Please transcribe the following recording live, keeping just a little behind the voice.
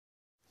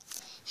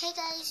Hey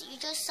guys, you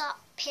just saw a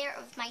pair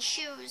of my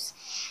shoes,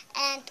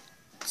 and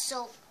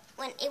so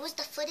when it was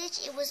the footage,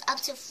 it was up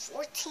to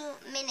 14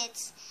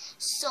 minutes.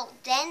 So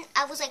then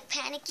I was like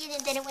panicking,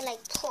 and then it went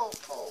like pull,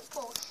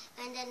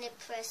 and then it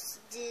pressed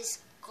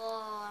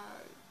discard.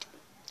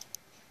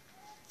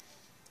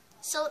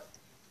 So,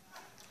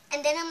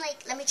 and then I'm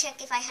like, let me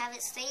check if I have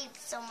it saved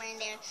somewhere in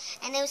there,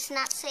 and it was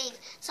not saved.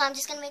 So I'm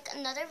just gonna make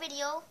another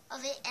video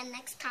of it, and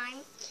next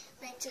time,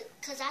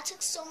 cause that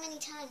took so many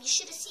times. You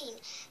should have seen.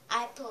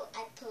 I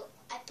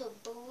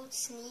put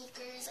boots,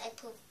 sneakers, I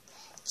put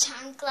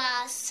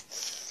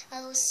chanclas.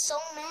 I was so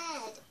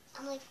mad.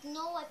 I'm like,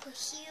 no, I put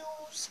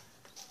heels.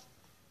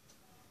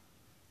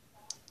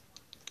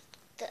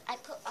 I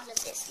put all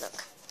of this.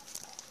 Look.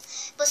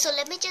 But so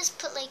let me just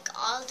put like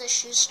all the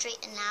shoes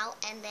straightened out,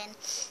 and then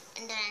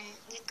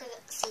you could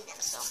see them.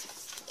 So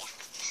yeah,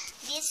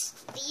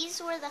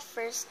 these were the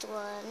first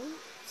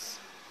ones,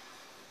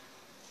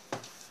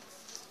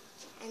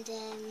 and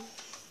then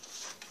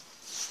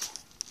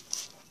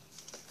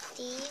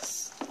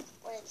these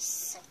were the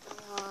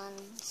second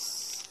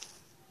ones.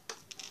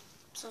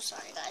 So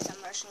sorry guys,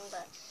 I'm rushing,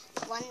 but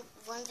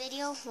one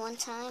video, one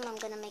time, I'm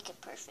gonna make it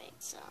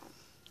perfect. So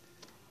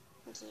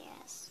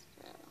yes,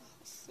 so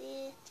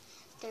see.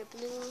 They're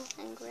blue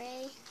and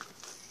gray,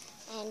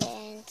 and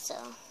then so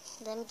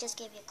let me just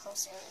give you a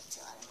closer look to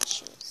all of the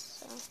shoes.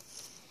 So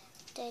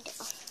there you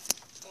go.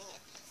 Dang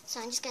it. So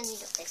I'm just gonna need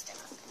to fix them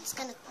up. It's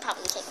gonna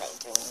probably take like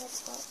 3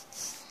 minutes. But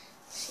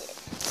shit,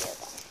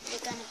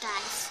 you're gonna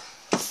guys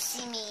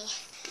see me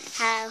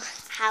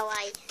how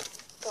I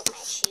put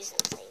my shoes in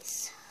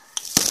place.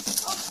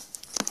 Oh,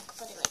 I could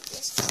put it like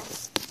this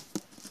though.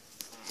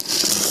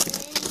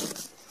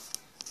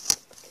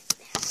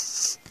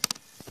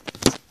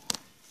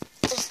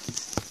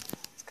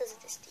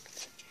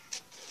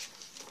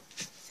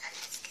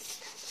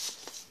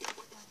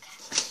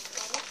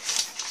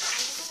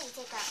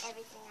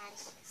 Everything out of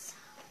this.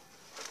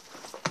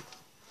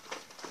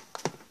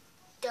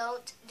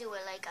 Don't do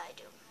it like I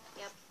do.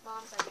 Yep,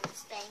 moms are gonna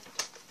spank you.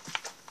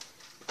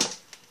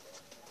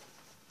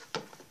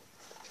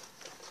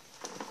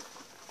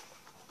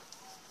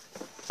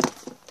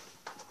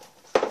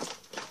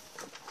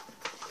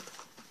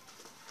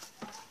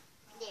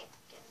 There,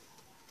 good.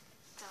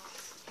 So,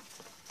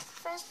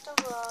 first of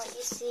all,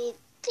 you see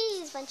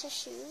these bunch of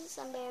shoes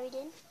I'm buried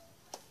in.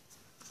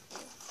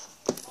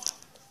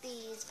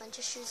 These bunch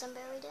of shoes I'm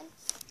buried in.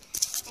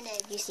 And then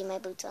you see my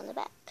boots on the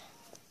back.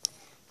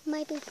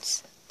 My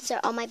boots. These are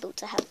all my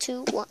boots. I have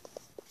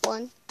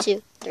one,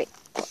 two, three,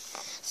 four.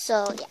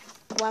 So yeah,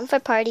 one for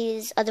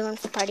parties, other one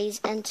for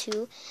parties, and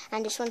two.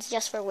 And this one's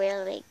just for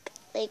wear,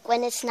 like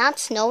when it's not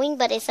snowing,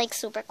 but it's like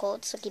super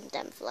cold, so keep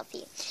them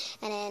fluffy.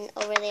 And then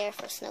over there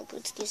for snow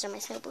boots. These are my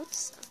snow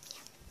boots.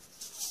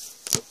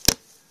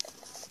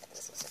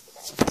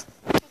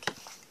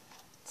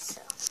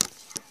 So,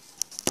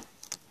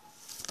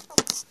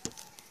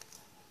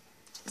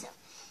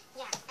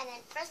 yeah.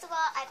 First of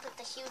all, I put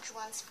the huge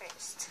ones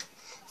first.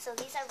 So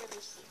these are really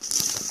huge.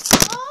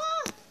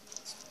 Oh,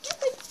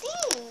 stupid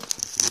thing.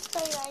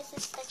 Sorry guys,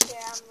 it's stuck here.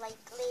 I'm like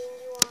laying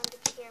you on the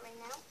chair right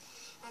now.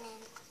 And then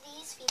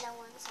these Fila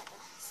ones are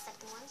the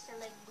second ones. They're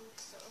like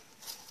boots, so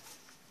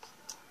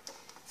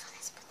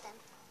let's put them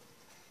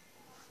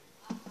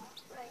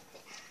right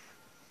there.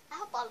 I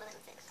hope all of them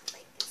fit.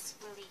 Like it's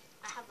really,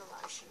 I have a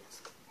lot of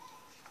shoes.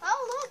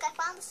 Oh look, I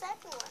found the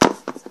second one.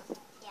 So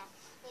yeah,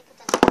 let me put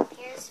them in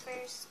pairs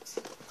first.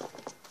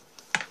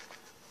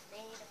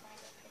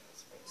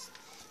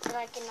 So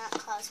that cannot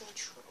cause me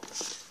trouble. Put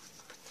them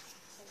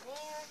over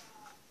there.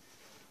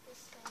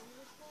 This guy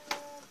over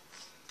here.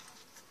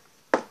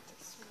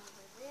 This one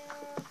over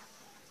there.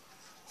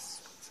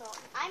 So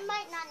I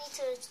might not need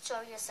to show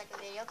you a second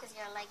video because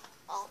you're like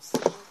all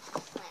seeing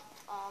like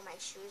all my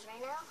shoes right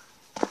now.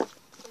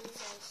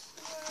 These are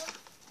here.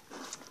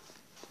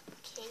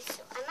 Okay,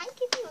 so I might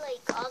give you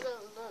like all the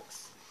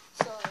looks.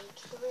 So like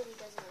it really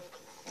doesn't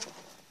really matter.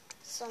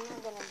 So I'm not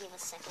gonna give a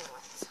second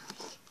one. So,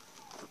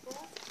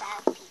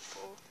 bad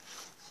people.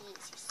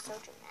 Jeez, you're so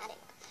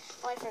dramatic.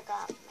 Oh, I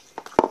forgot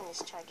my phone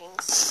is charging.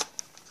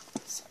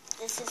 So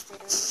this is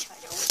literally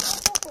charging.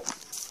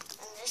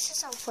 And this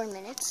is on 4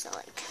 minutes, so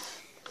like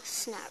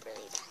it's not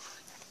really that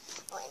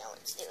long. Oh, I know what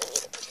it's doing. I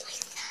need to put it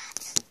like that.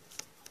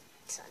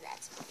 So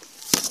that's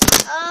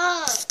it.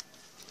 Oh,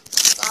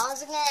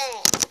 balls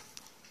again.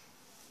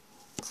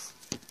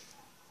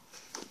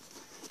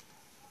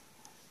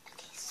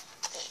 Okay, so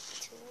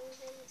to move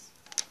this.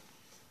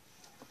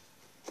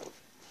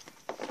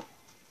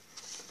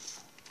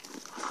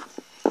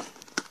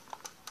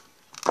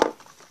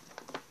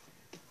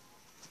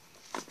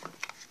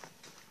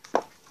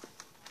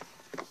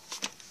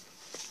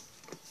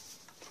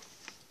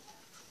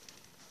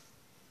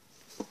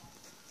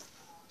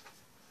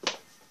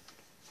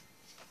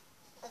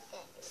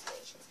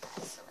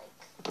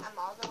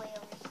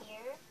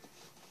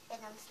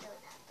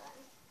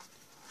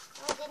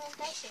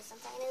 I'm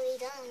finally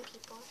done,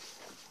 people.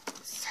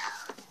 So,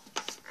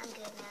 I'm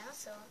good now.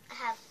 So, I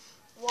have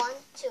 1,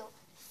 2,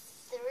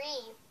 3,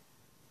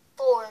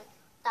 4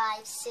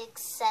 5,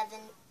 6, 7,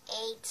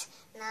 8,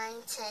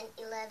 9, 10,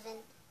 11,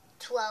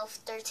 12,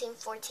 13,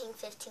 14,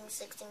 15,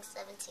 16,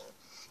 17.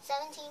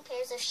 17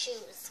 pairs of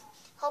shoes.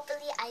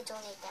 Hopefully I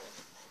donate them,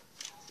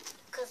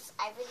 because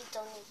I really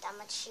don't need that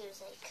much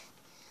shoes, like,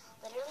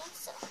 literally.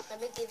 So let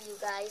me give you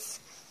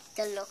guys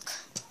the look.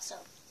 So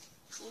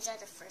these are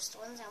the first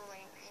ones I'm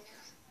wearing right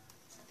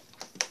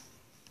now.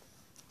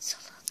 So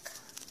look.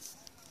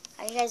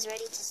 Are you guys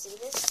ready to see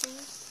this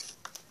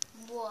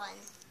thing? 1,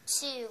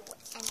 2,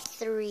 and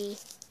 3.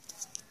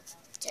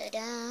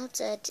 Da-da,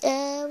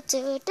 da-da,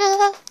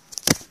 da-da.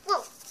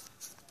 Whoa!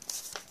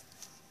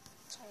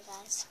 Sorry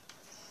guys.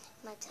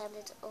 My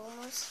tablet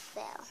almost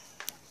fell.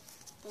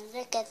 But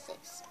look at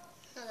this.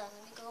 Hold on,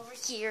 let me go over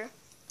here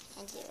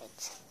and do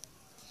it.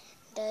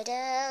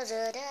 Da-da,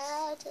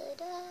 da-da,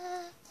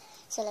 da-da.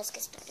 So let's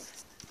get started.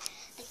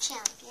 The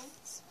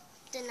Champions,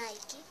 the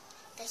Nike,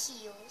 the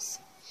heels,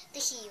 the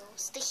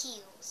heels, the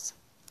heels.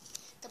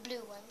 The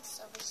blue ones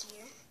over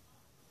here.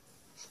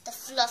 The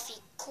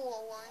fluffy,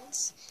 cool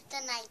ones.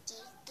 The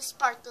Nike, the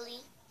sparkly,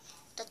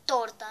 the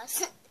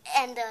tortas,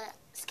 and the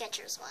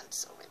Skechers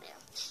ones over there.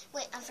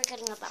 Wait, I'm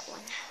forgetting about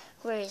one.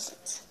 Where is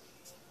it?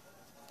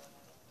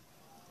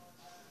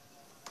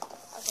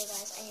 Okay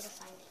guys, I need to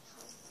find it.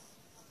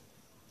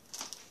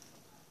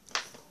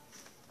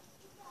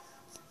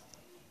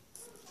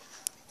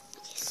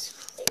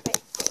 Wait,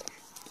 right there.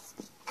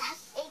 I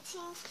have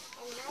 18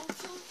 and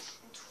 19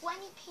 and 20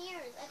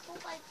 pairs. I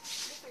hope I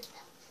delivered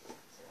them.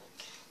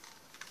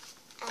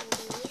 And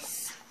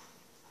these,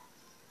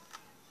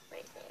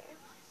 right there.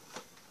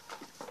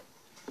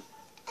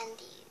 And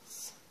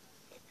these,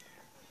 right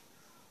there.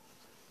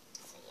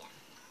 So yeah.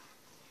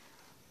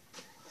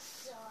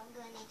 So I'm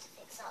going to need to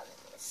fix all of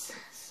this.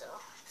 So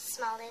the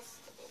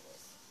smallest, the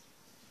biggest.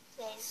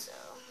 Okay, so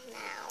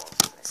now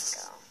let's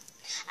go.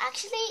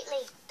 Actually,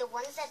 like, the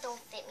ones that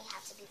don't fit me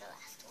have to be the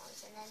last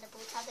ones, and then the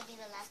boots have to be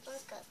the last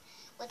ones, because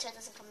winter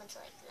doesn't come until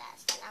like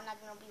last, and I'm not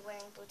gonna be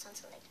wearing boots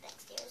until like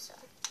next year. So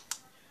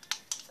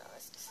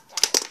let's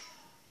start.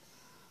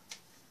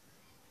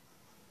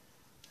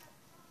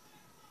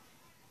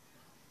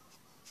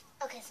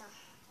 Okay, so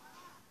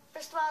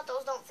first of all,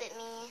 those don't fit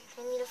me.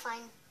 I need to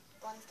find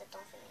ones that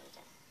don't fit me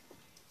either.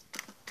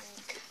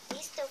 Like,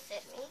 these still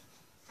fit me,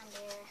 and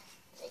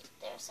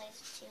they're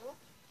size 2.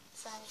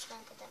 So I'm just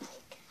gonna put them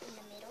like in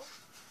the middle,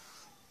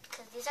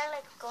 because these are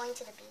like going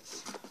to the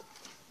beach.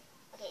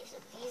 Okay, so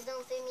these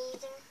don't fit me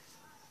either.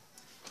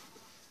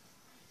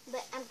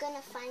 But I'm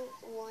gonna find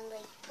one,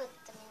 like, put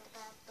them in the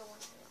back, the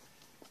ones that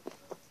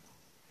don't.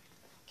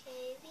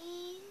 Okay,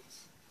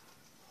 these.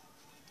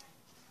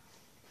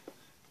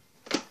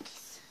 Okay,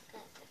 so I'm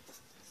gonna put this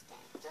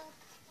stand up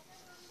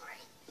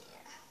right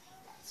there.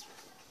 That's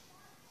really good.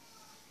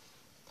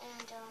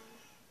 And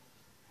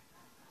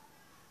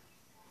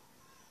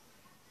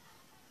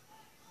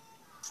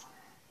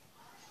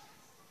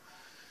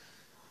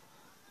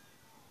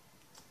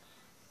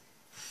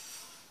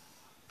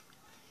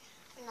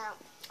now,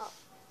 oh,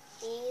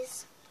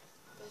 these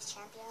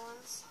Champion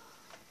ones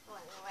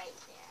went right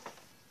there.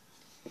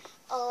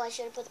 Oh, I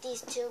should have put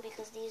these too,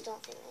 because these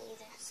don't fit me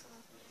either. Some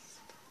of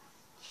these.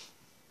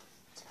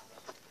 So,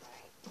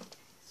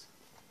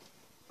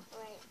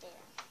 right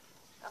there.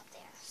 Up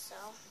there. So,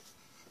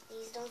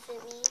 these don't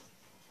fit me.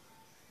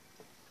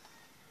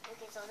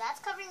 Okay, so that's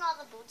covering all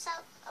the boots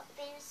up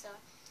there. So,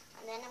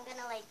 and then I'm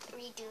gonna like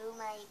redo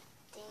my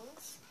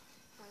things.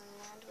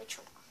 And which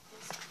one?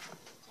 These don't fit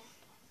me either.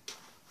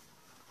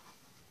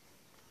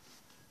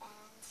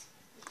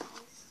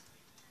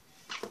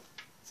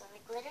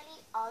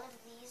 Literally all of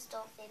these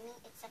don't fit me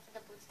except for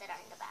the boots that are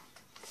in the back.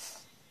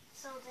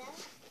 So then,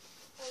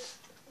 like,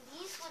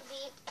 these would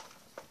be,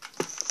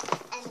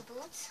 and the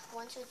boots,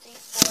 1, 2, 3,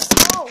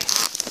 4. Oh!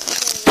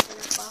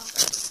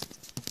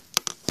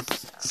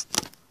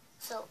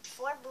 So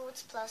 4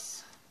 boots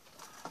plus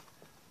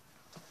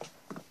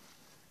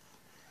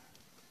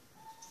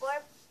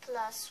 4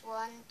 plus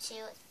 1,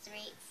 2,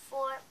 3,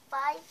 4,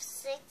 5,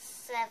 6,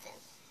 7.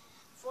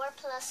 4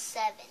 plus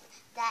 7.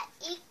 That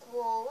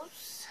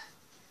equals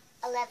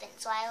 11.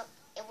 So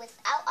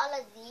without all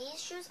of these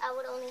shoes, I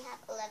would only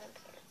have 11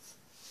 pairs.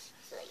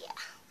 So yeah.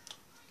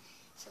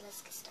 So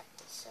let's get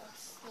started. So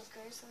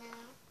sneakers now.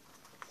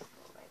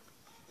 Right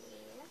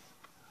here.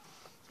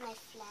 My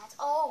flats.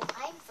 Oh,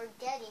 I'm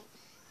forgetting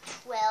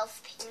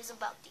 12 pairs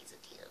about these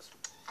Adidas.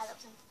 I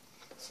love them.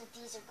 So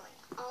these are going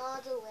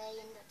all the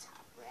way in the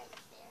top right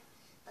there.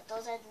 But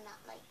those are not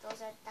like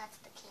that's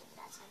the king.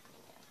 That's why I'm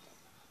putting it up there.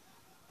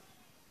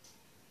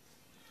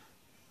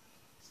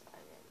 So I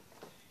really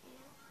don't.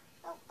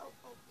 Oh,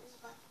 this is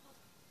bad.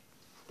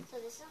 So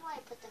this is why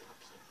I put them up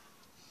here.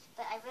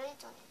 But I really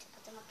don't need to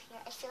put them up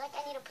here. I feel like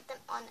I need to put them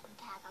on a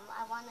bag.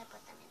 I want to put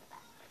them in the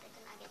bag, but they're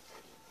going to get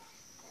dirty.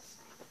 That's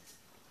why I'm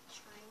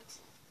trying to.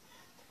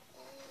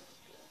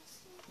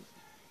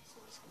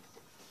 So I'm just going to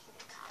put them in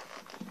the car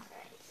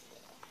right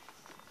there.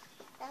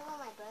 That's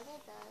what my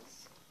brother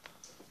does.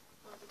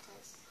 Well,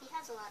 because he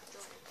has a lot of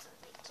Jordans, so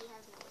like, he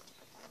has nowhere to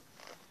put them.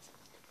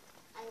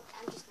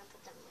 I'm just going to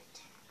put them right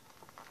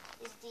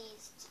there. Is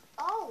these.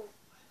 Oh,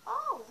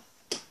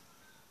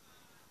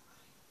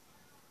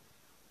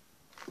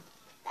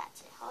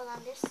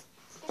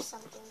 there's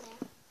something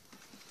there.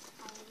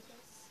 I'll need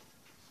this.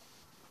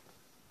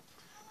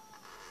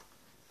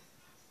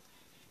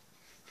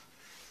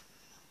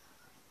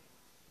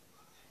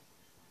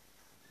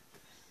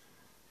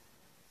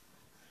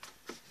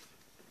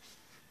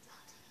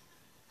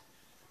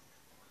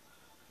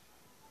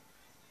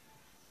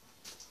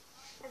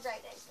 I'm sorry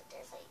guys, but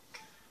there's like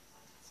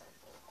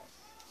something there.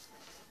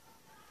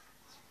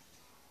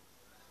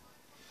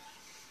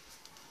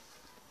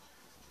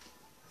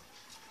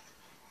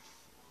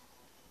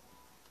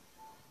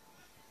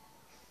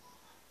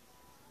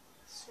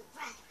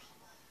 Surround me.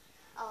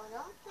 Oh,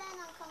 don't plan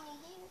on coming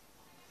here.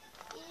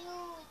 Ew,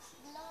 it's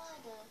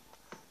blood.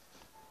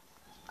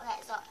 Okay,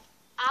 so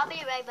I'll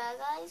be right back,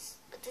 guys.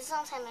 But this is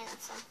on 10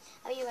 minutes, so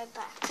I'll be right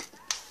back.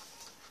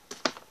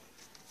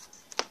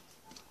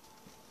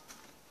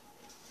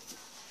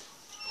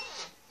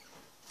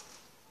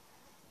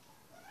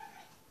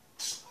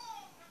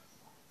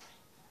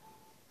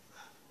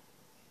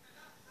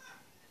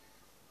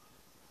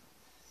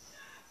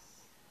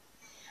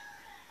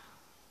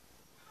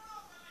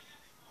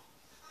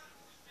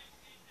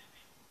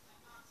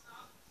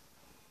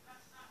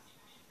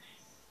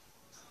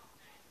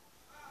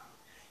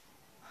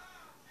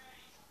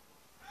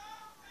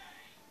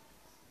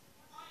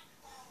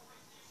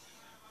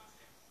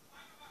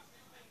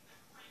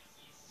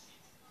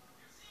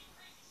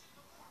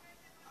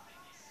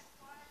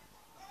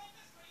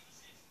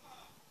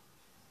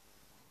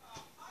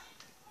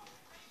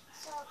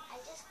 So I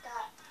just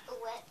got a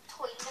wet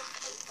toilet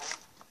paper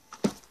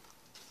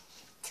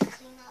to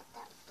clean out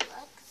that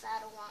blood because I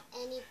don't want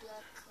any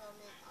blood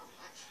coming on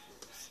my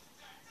shoes.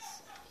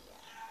 So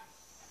yeah.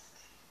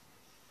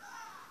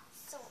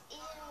 So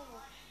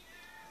ew.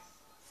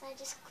 So I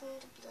just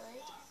cleaned the blood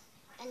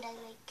and I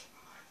like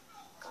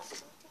got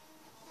something.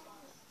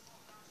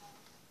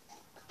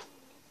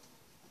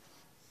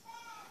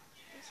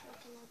 It's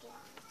working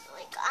again.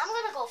 Like I'm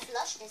gonna go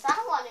flush this. I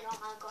don't want it on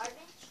my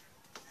garbage.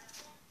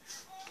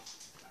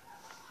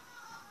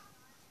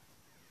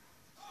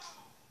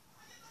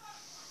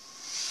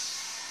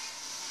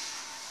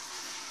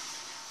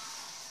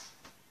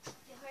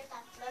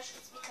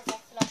 It's because I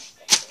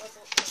flushed it. It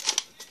wasn't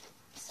clean.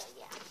 So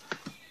yeah.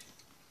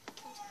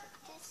 Put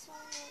this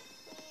one right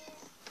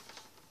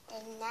there.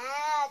 And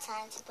now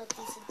time to put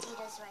these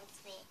Adidas right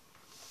there.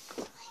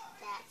 Like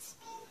that's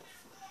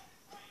beautiful.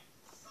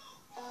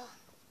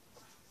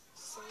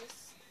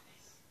 Serious?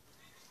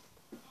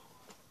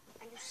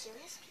 Are you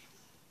serious?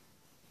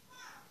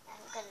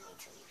 I'm gonna need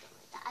to leave them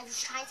like that. I was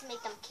trying to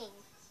make them king.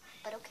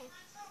 But okay.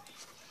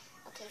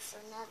 Okay, so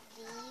now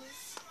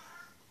these.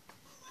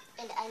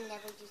 And I'm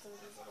never using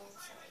these again,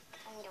 so like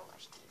I need to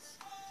wash these.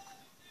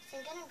 So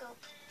I'm gonna go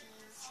put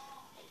these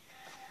like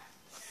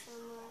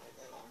somewhere over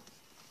there.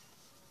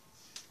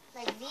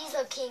 Like these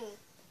are king.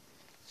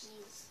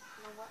 Jeez,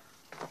 you know what?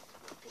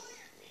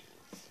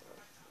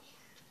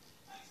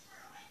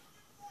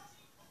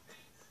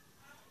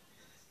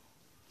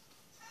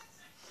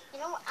 You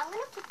know what? I'm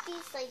gonna put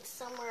these like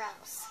somewhere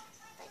else.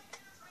 Like.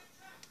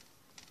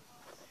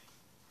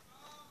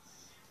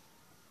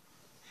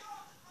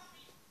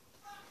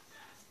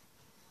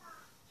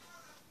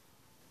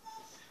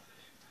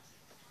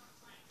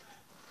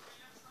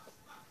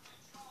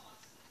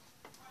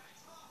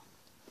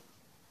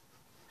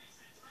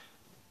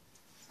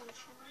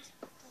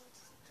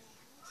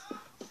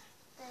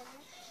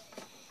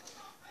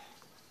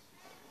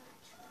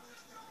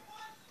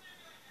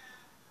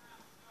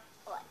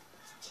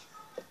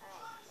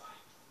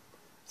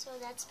 So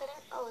that's better.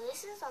 Oh,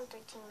 this is on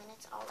 13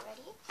 minutes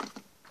already.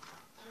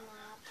 And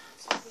now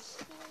it's over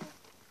here.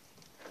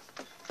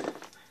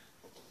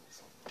 These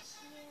over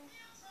here.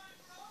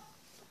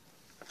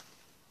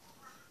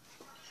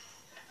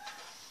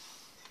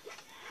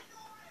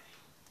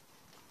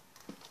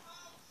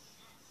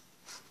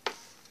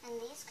 And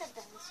these could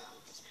bend, so I'm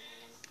just putting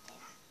them up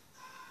there.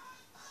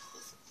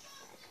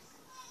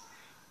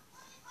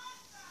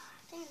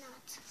 They're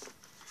not.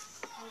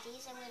 And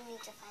these I'm going to need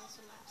to find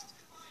somewhere else to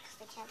put them because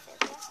they can't fit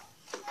there.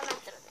 I'm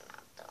not throwing them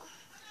out though.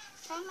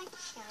 Try my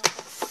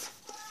canvas.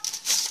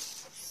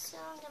 So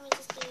I'm going to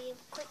just give you a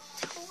quick